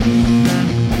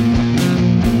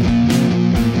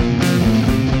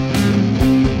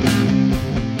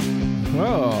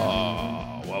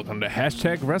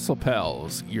Hashtag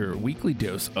WrestlePals, your weekly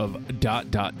dose of ...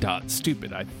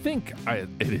 stupid. I think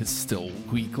it is still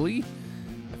weekly.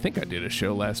 I think I did a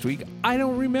show last week. I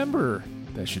don't remember.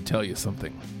 That should tell you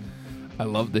something. I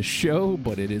love this show,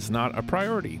 but it is not a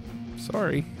priority.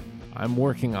 Sorry. I'm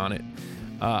working on it.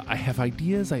 I have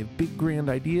ideas. I have big, grand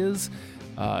ideas.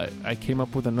 I came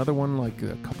up with another one like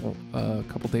a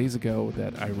couple days ago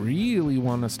that I really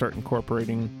want to start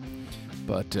incorporating.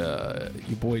 But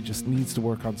your boy just needs to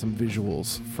work on some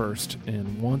visuals first.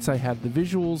 And once I have the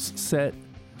visuals set,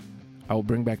 I will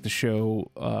bring back the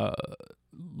show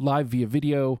live via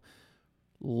video,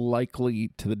 likely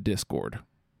to the Discord.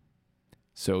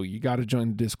 So you got to join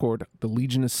the Discord. The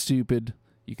Legion is Stupid.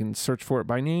 You can search for it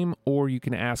by name, or you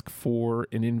can ask for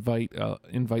an invite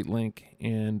link,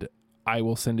 and I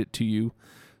will send it to you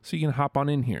so you can hop on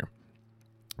in here.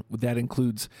 That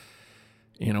includes,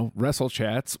 Wrestle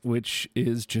Chats, which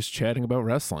is just chatting about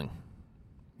wrestling.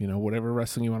 Whatever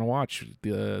wrestling you want to watch.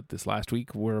 This last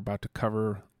week, we're about to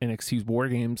cover NXT's War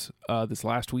Games. This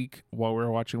last week, while we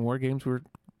were watching War Games, we were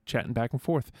chatting back and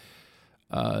forth.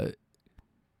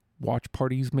 Watch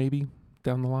parties, maybe,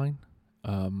 down the line.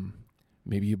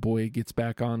 Maybe your boy gets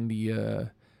back on the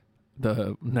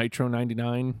Nitro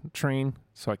 99 train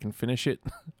so I can finish it.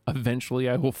 Eventually,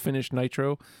 I will finish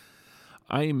Nitro.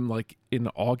 I'm like in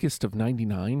August of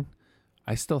 99.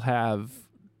 I still have,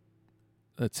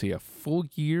 a full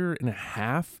year and a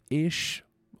half-ish,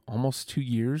 almost 2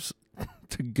 years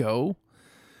to go.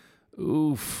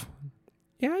 Oof.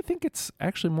 Yeah, I think it's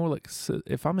actually more like,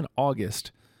 if I'm in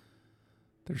August,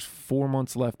 there's 4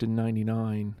 months left in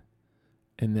 99.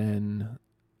 And then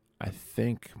I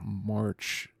think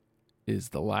March is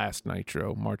the last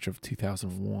Nitro, March of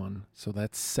 2001. So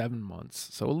that's 7 months.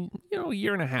 So, a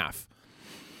year and a half.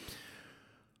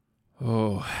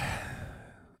 Oh,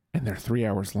 and they're 3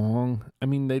 hours long. I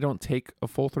mean, they don't take a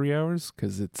full 3 hours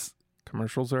because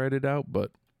commercials are edited out, but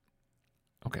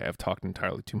okay, I've talked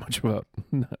entirely too much about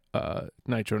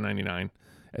Nitro 99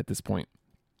 at this point.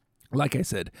 Like I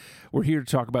said, we're here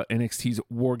to talk about NXT's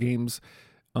War Games.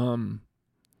 I'm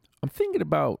thinking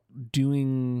about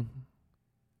doing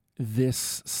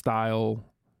this style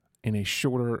in a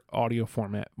shorter audio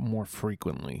format more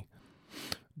frequently.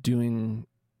 Doing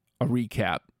a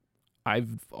recap.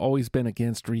 I've always been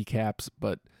against recaps,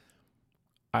 but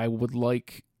I would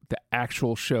like the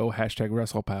actual show, hashtag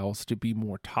WrestlePals, to be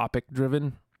more topic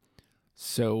driven.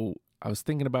 So I was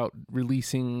thinking about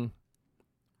releasing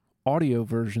audio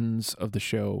versions of the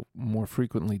show more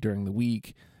frequently during the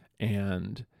week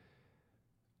and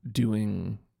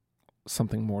doing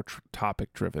something more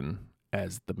topic driven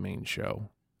as the main show,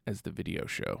 as the video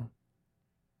show.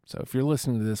 So if you're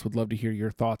listening to this, would love to hear your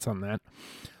thoughts on that.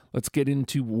 Let's get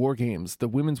into War Games, the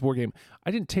women's War Game.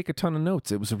 I didn't take a ton of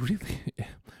notes. It was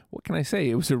what can I say?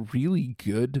 It was a really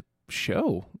good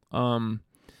show.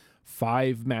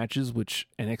 5 matches, which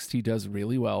NXT does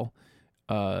really well.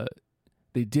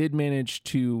 They did manage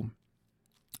to,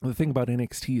 the thing about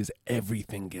NXT is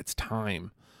everything gets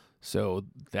time. So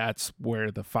that's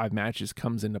where the 5 matches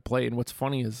comes into play. And what's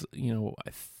funny is,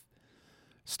 I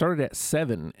started at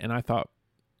 7 and I thought,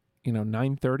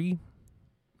 9:30,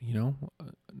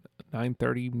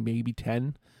 9:30, maybe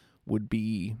 10 would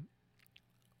be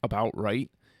about right.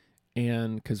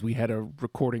 And because we had a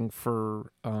recording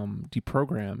for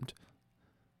Deprogrammed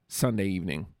Sunday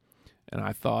evening, and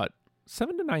I thought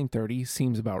 7 to 9:30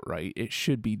 seems about right. It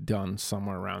should be done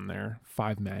somewhere around there,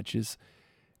 5 matches.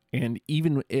 And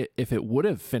even if it would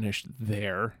have finished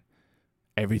there,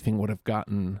 everything would have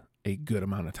gotten a good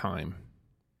amount of time.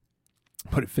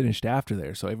 But it finished after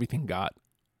there, so everything got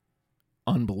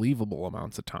unbelievable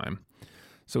amounts of time.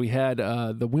 So we had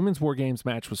the Women's War Games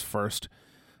match was first.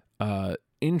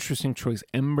 Interesting choice.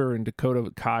 Ember and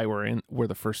Dakota Kai were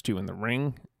the first 2 in the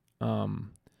ring.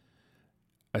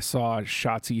 I saw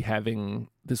Shotzi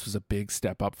this was a big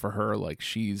step up for her. Like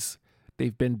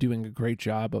they've been doing a great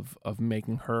job of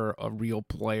making her a real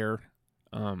player.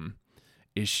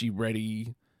 Is she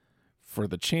ready for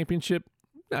the championship?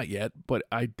 Not yet, but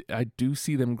I do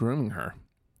see them grooming her.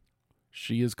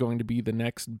 She is going to be the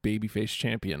next babyface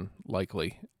champion,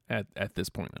 likely, at this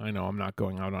point. I know I'm not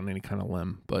going out on any kind of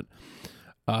limb, but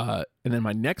and then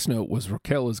my next note was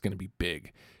Raquel is going to be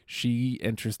big. She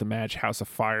enters the match House of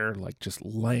Fire, like just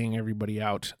laying everybody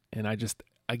out, and I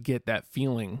get that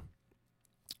feeling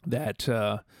that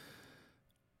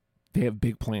they have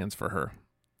big plans for her.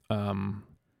 And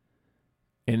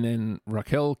then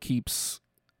Raquel keeps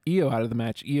Io out of the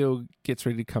match. Io gets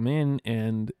ready to come in,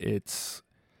 and it's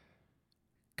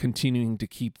continuing to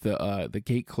keep the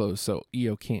gate closed so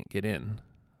Io can't get in.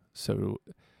 So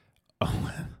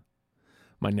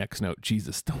my next note.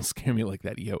 Jesus, don't scare me like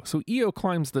that, Io. So Io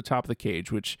climbs the top of the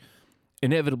cage, which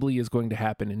inevitably is going to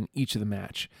happen in each of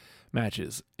the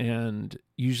matches. And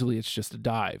usually it's just a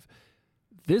dive.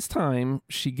 This time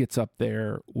she gets up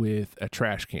there with a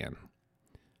trash can.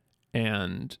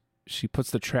 And she puts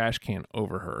the trash can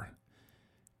over her.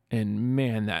 And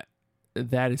man,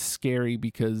 that is scary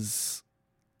because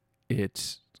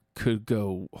it could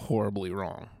go horribly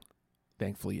wrong.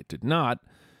 Thankfully it did not,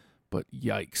 but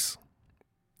yikes.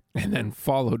 And then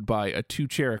followed by a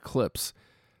 2-chair eclipse.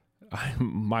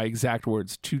 My exact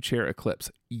words, 2-chair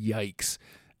eclipse. Yikes.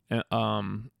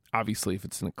 Obviously, if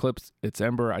it's an eclipse, it's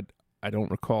Ember. I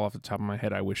don't recall off the top of my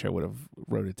head. I wish I would have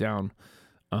wrote it down.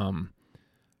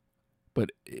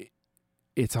 But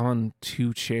it's on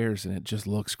 2 chairs, and it just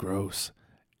looks gross.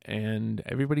 And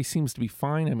everybody seems to be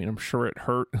fine. I mean, I'm sure it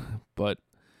hurt, but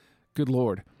good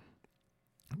Lord.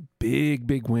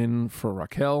 Big win for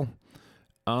Raquel.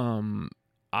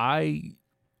 I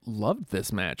loved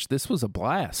this match. This was a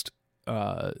blast.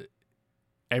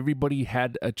 Everybody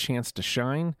had a chance to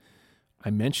shine. I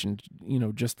mentioned,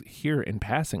 just here in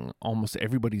passing, almost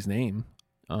everybody's name.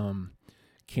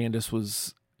 Candice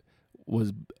was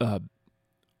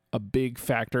a big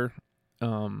factor,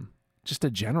 just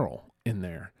a general in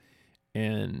there,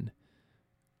 and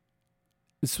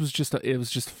this was it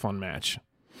was just a fun match.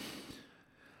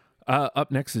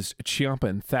 Up next is Ciampa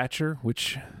and Thatcher,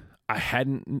 which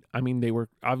they were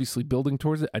obviously building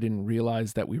towards it. I didn't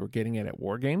realize that we were getting it at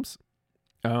War Games.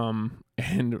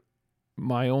 And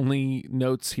my only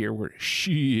notes here were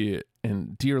shit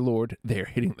and dear Lord, they're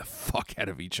hitting the fuck out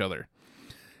of each other.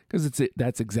 Because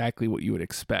that's exactly what you would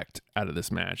expect out of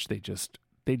this match. They just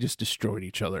destroyed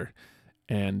each other.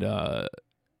 And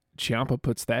Ciampa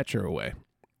puts Thatcher away.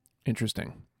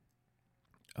 Interesting.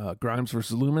 Grimes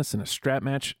versus Loomis in a strap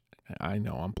match. I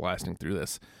know I'm blasting through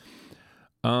this.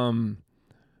 I've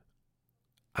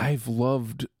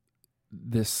loved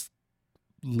this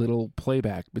little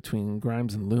playback between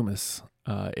Grimes and Loomis.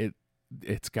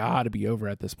 It's got to be over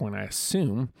at this point, I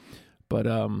assume. But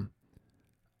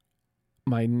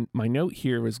my note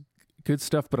here was good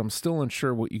stuff, but I'm still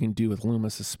unsure what you can do with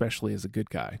Loomis, especially as a good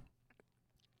guy.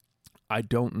 I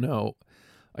don't know.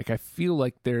 I feel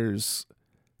like there's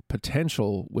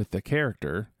potential with the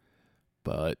character,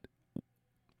 but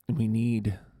we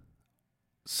need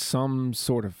some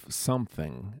sort of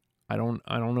something. I don't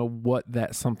know what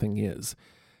that something is.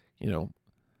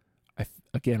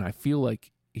 I feel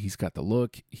like he's got the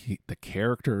look. The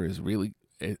character is really.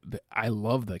 I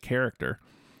love the character.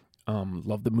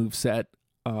 Love the moveset,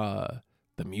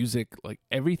 the music, like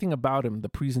everything about him. The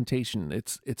presentation.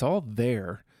 It's all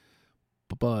there,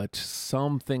 but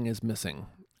something is missing.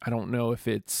 I don't know if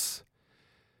it's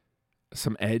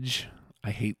some edge. I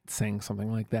hate saying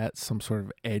something like that. Some sort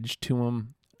of edge to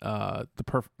him.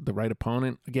 The right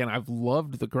opponent. Again, I've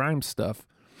loved the Grimes stuff,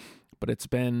 but it's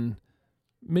been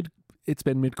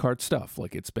mid-card stuff.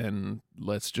 Like it's been,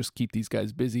 let's just keep these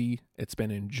guys busy. It's been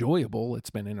enjoyable.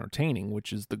 It's been entertaining,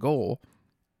 which is the goal,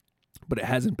 but it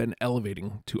hasn't been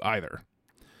elevating to either.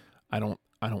 I don't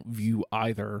view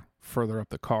either further up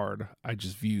the card. I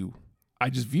just view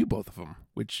both of them,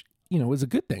 which, is a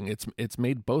good thing. It's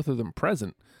made both of them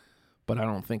present, but I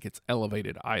don't think it's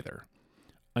elevated either.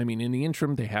 I mean, in the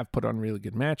interim, they have put on really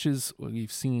good matches.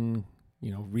 We've seen,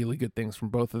 really good things from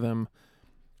both of them.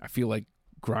 I feel like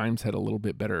Grimes had a little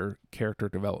bit better character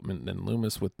development than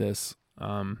Loomis with this.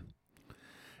 And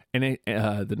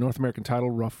the North American title,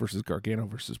 Ruff versus Gargano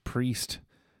versus Priest.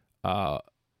 They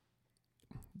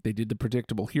did the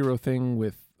predictable hero thing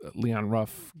with Leon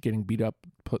Ruff getting beat up,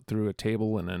 put through a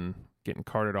table, and then getting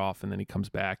carted off, and then he comes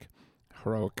back.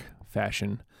 Heroic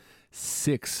fashion.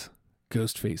 6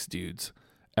 Ghostface dudes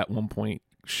at one point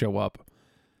show up,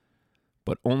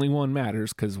 but only one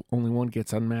matters because only one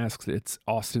gets unmasked. It's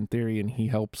Austin Theory, and he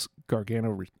helps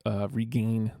Gargano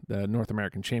regain the North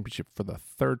American Championship for the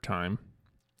 3rd time.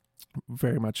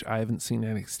 Very much, I haven't seen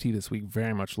NXT this week.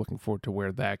 Very much looking forward to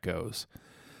where that goes.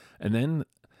 And then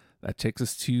that takes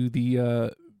us to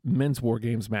the men's War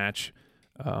Games match.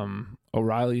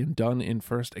 O'Reilly and Dunn in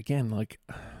first. Again, the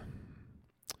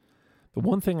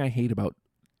one thing I hate about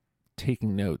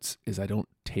taking notes is I don't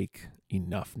take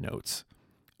enough notes.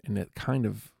 And it kind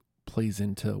of plays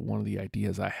into one of the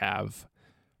ideas I have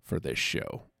for this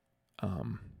show.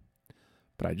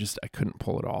 But I couldn't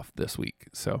pull it off this week.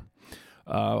 So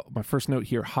my first note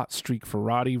here, hot streak for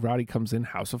Roddy. Roddy comes in,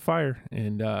 House of Fire.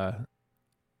 And, I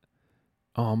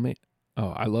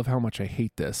love how much I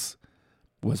hate this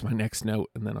was my next note.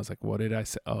 And then I was like, what did I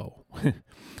say? Oh,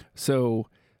 so,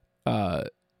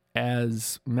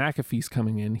 as McAfee's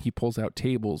coming in, he pulls out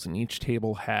tables, and each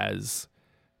table has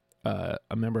a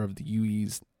member of the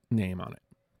UE's name on it,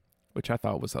 which I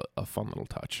thought was a fun little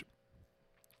touch.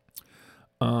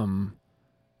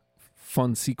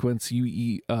 Fun sequence.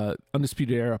 UE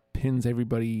Undisputed Era pins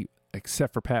everybody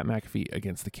except for Pat McAfee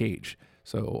against the cage.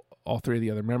 So all three of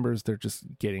the other members, they're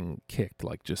just getting kicked,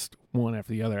 like just one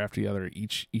after the other,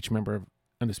 each member of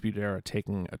Undisputed Era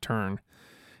taking a turn,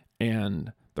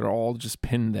 and they're all just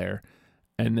pinned there.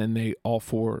 And then they all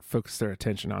four focus their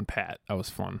attention on Pat. That was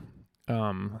fun.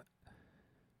 And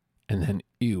then,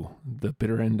 the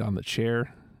bitter end on the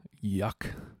chair.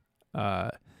 Yuck.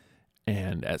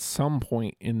 And at some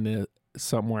point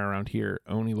somewhere around here,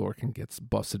 Oney Lorcan gets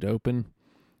busted open,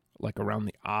 like around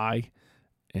the eye.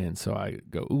 And so I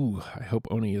go, I hope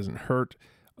Oney isn't hurt.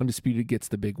 Undisputed gets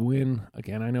the big win.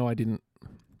 Again, I know I didn't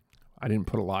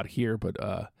put a lot here, but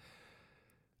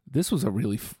this was a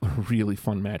really, really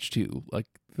fun match too. Like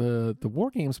the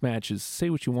War Games matches, say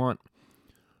what you want,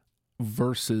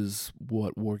 versus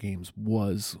what War Games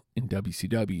was in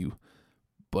WCW,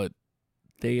 but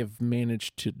they have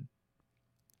managed to.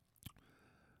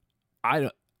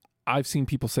 I've seen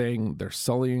people saying they're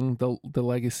sullying the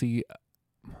legacy.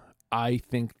 I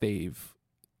think they've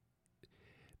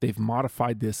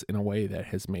modified this in a way that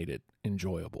has made it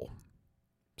enjoyable.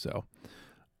 So,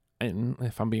 and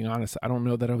if I'm being honest, I don't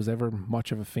know that I was ever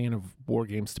much of a fan of War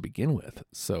Games to begin with.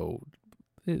 So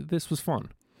this was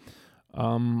fun.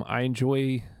 I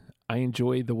enjoy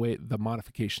the way the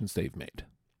modifications they've made.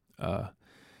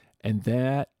 And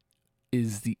that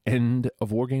is the end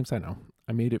of War Games. I know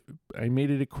I made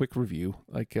it a quick review.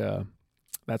 Like,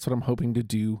 that's what I'm hoping to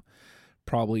do.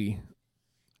 Probably,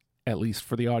 at least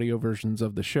for the audio versions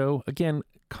of the show. Again,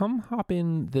 come hop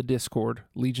in the Discord,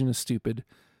 Legion is Stupid.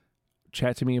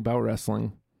 Chat to me about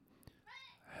wrestling.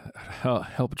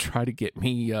 Help try to get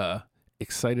me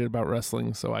excited about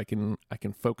wrestling so I can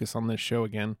focus on this show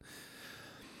again.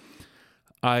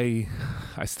 I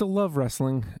still love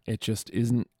wrestling. It just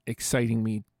isn't exciting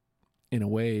me in a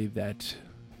way that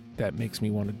makes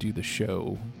me want to do the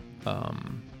show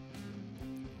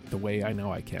the way I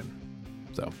know I can.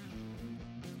 So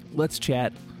let's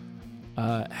chat.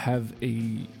 Have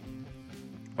a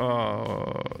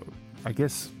I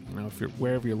guess, if you're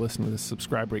wherever you're listening to this,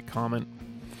 subscribe, rate, comment,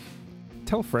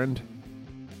 tell a friend.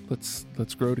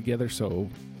 Let's grow together so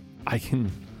I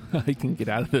can get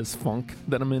out of this funk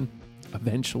that I'm in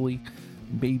eventually,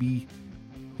 maybe,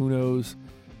 who knows.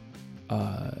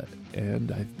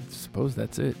 And I suppose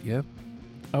that's it. Yeah.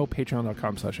 Oh,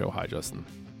 patreon.com/ohijustin.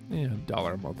 Yeah,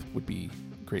 $1 a month would be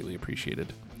greatly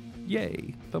appreciated.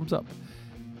 Yay, thumbs up.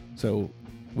 So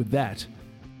with that,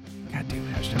 goddamn,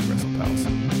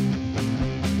 #WrestlePals.